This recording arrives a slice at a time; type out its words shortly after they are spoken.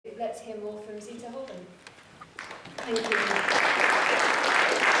let's hear more from Zita Holbourne. Thank you.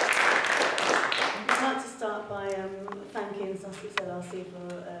 I'd like to start by thanking Sussex LRC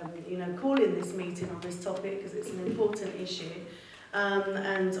for calling this meeting on this topic, because it's an important issue,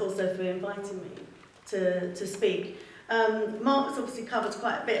 and also for inviting me to speak. Mark's obviously covered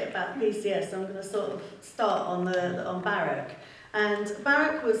quite a bit about PCS, so I'm going to sort of start on Barrack. And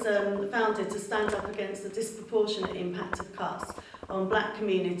Barrack was founded to stand up against the disproportionate impact of cuts on black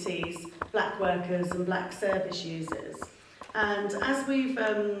communities, black workers and black service users. And as we've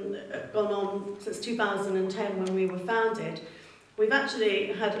gone on since 2010 when we were founded, we've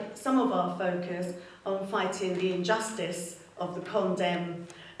actually had some of our focus on fighting the injustice of the condemn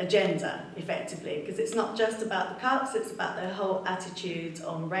agenda, effectively, because it's not just about the cuts, it's about their whole attitude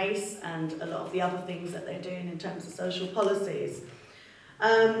on race and a lot of the other things that they're doing in terms of social policies.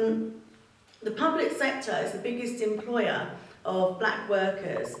 The public sector is the biggest employer of black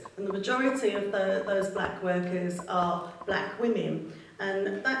workers, and the majority of those black workers are black women.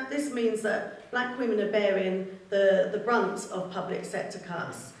 And this means that black women are bearing the brunt of public sector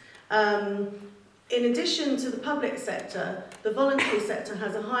cuts. In addition to the public sector, the voluntary sector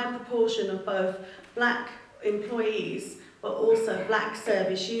has a high proportion of both black employees but also black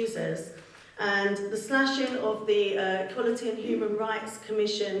service users. And the slashing of the Equality and Human Rights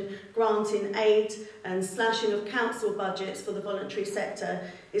Commission granting aid and slashing of council budgets for the voluntary sector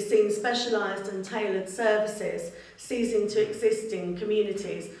is seeing specialised and tailored services ceasing to exist in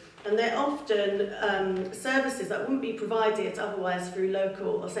communities. And they're often services that wouldn't be provided otherwise through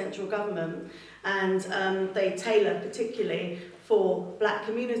local or central government, and they tailor particularly for black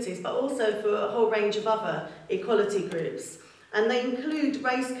communities, but also for a whole range of other equality groups. And they include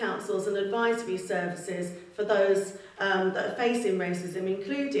race councils and advisory services for those that are facing racism,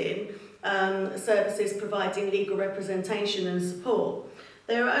 including services providing legal representation and support.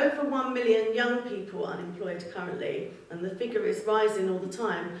 There are over 1 million young people unemployed currently, and the figure is rising all the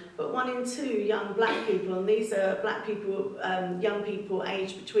time, but 1 in 2 young black people, and these are black people, young people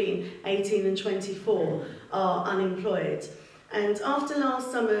aged between 18 and 24, are unemployed. And after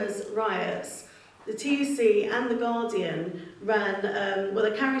last summer's riots, the TUC and The Guardian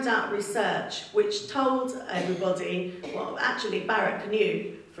they carried out research which told everybody, well, actually Barrack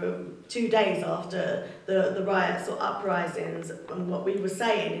knew from 2 days after the riots or uprisings and what we were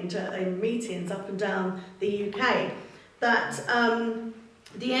saying in meetings up and down the UK, that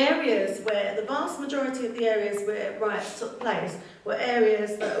the vast majority of the areas where riots took place were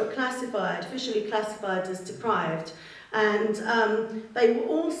areas that were officially classified as deprived. And they were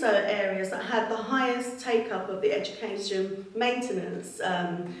also areas that had the highest take-up of the education maintenance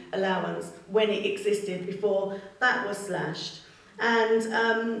allowance when it existed before that was slashed.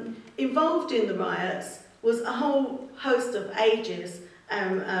 And involved in the riots was a whole host of ages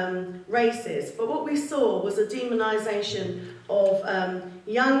and races. But what we saw was a demonisation of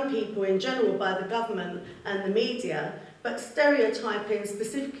young people in general by the government and the media, but stereotyping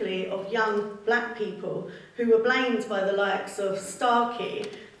specifically of young black people who were blamed by the likes of Starkey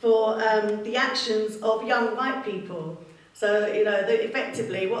for the actions of young white people. So,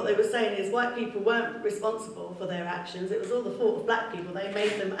 effectively what they were saying is white people weren't responsible for their actions, it was all the fault of black people, they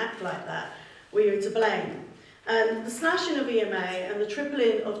made them act like that, we were to blame. And the slashing of EMA and the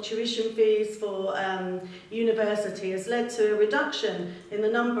tripling of tuition fees for university has led to a reduction in the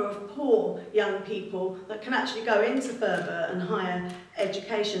number of poor young people that can actually go into further and higher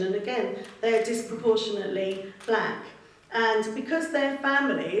education. And again, they're disproportionately black. And because their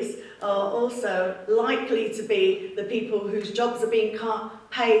families are also likely to be the people whose jobs are being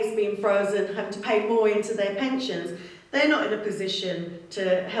cut, pay is being frozen, having to pay more into their pensions, they're not in a position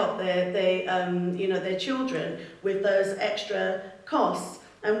to help their children with those extra costs.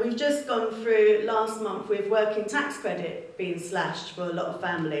 And we've just gone through last month with working tax credit being slashed for a lot of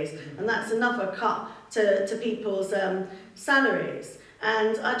families, and that's another cut to people's salaries.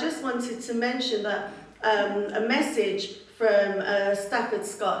 And I just wanted to mention that a message from Stafford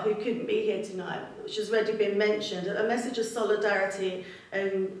Scott, who couldn't be here tonight, which has already been mentioned, a message of solidarity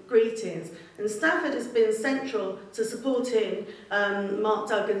and greetings. And Stafford has been central to supporting Mark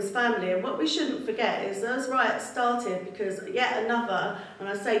Duggan's family. And what we shouldn't forget is those riots started because yet another, and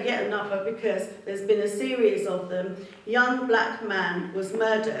I say yet another because there's been a series of them, young black man was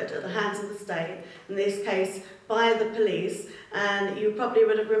murdered at the hands of the state, in this case by the police, and you probably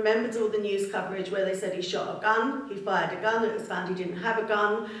would have remembered all the news coverage where they said he shot a gun, he fired a gun, it was found he didn't have a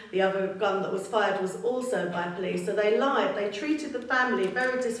gun, the other gun that was fired was also by police. So they lied, they treated the family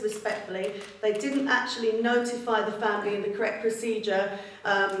very disrespectfully, they didn't actually notify the family in the correct procedure,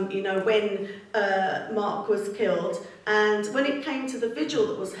 when Mark was killed. And when it came to the vigil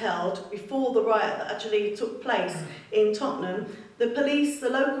that was held before the riot that actually took place in Tottenham, the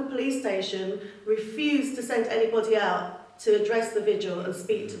local police station refused to send anybody out to address the vigil and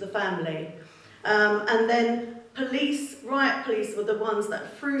speak to the family. And then riot police were the ones that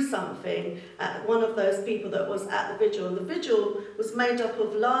threw something at one of those people that was at the vigil. And the vigil was made up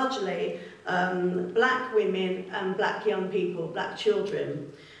of largely black women and black young people, black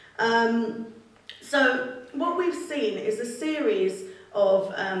children. So what we've seen is a series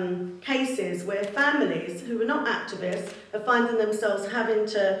of cases where families who are not activists are finding themselves having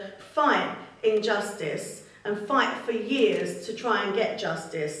to fight injustice and fight for years to try and get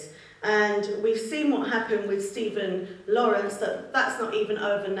justice. And we've seen what happened with Stephen Lawrence, that's not even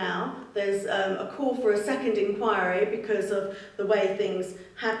over now. There's a call for a second inquiry because of the way things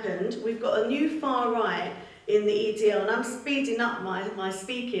happened. We've got a new far right in the EDL, and I'm speeding up my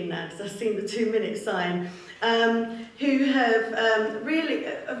speaking now because I've seen the 2-minute sign, who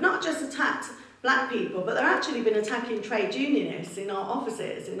have not just attacked black people, but they've actually been attacking trade unionists in our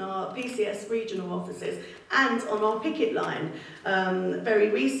offices, in our PCS regional offices, and on our picket line very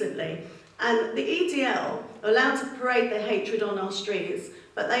recently. And the EDL are allowed to parade their hatred on our streets,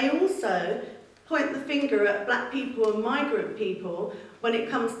 but they also point the finger at black people and migrant people when it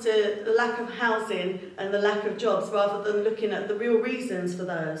comes to the lack of housing and the lack of jobs, rather than looking at the real reasons for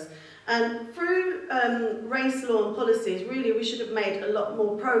those. And through race law and policies, really we should have made a lot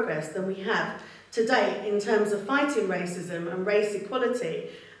more progress than we have to date in terms of fighting racism and race equality.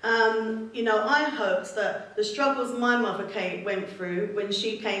 I hoped that the struggles my mother Kate went through when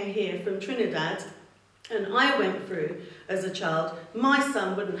she came here from Trinidad, and I went through as a child, my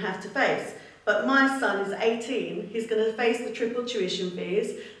son wouldn't have to face. But my son is 18, he's going to face the triple tuition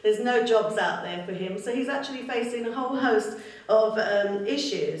fees, there's no jobs out there for him, so he's actually facing a whole host of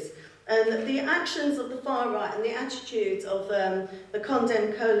issues. And the actions of the far right and the attitudes of the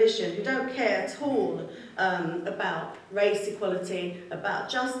Condemned Coalition, who don't care at all about race equality,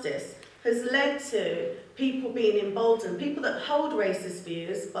 about justice, has led to people being emboldened. People that hold racist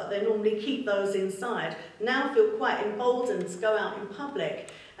views, but they normally keep those inside, now feel quite emboldened to go out in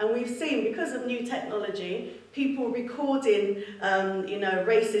public. And we've seen, because of new technology, people recording,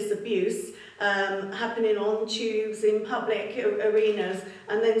 racist abuse happening on tubes in public arenas,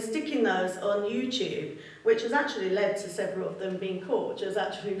 and then sticking those on YouTube, which has actually led to several of them being caught, which is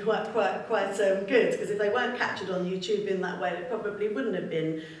actually quite good, because if they weren't captured on YouTube in that way, they probably wouldn't have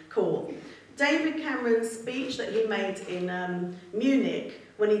been caught. David Cameron's speech that he made in Munich,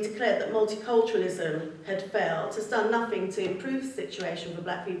 when he declared that multiculturalism had failed, has done nothing to improve the situation for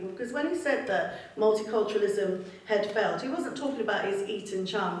black people, because when he said that multiculturalism had failed, he wasn't talking about his Eton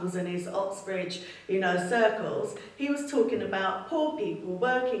chums and his Oxbridge, circles. He was talking about poor people,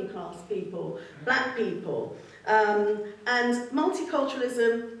 working class people, black people. And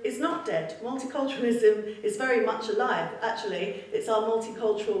multiculturalism is not dead. Multiculturalism is very much alive. Actually, it's our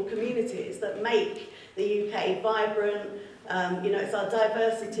multicultural communities that make the UK vibrant. It's our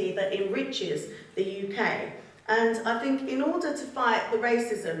diversity that enriches the UK. And I think in order to fight the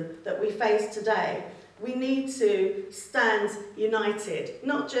racism that we face today, we need to stand united,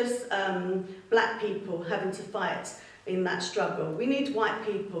 not just black people having to fight in that struggle. We need white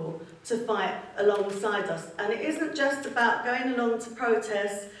people to fight alongside us. And it isn't just about going along to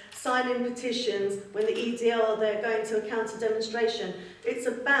protests, signing petitions, when the EDL are there going to a counter demonstration. It's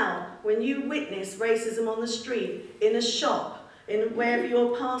about when you witness racism on the street, in a shop, in wherever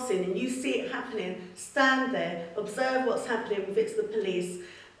you're passing, and you see it happening, stand there, observe what's happening if it's the police,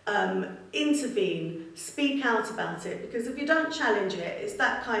 intervene, speak out about it, because if you don't challenge it, it's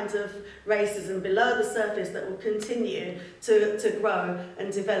that kind of racism below the surface that will continue to grow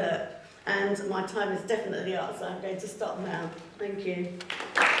and develop. And my time is definitely up, so I'm going to stop now. Thank you.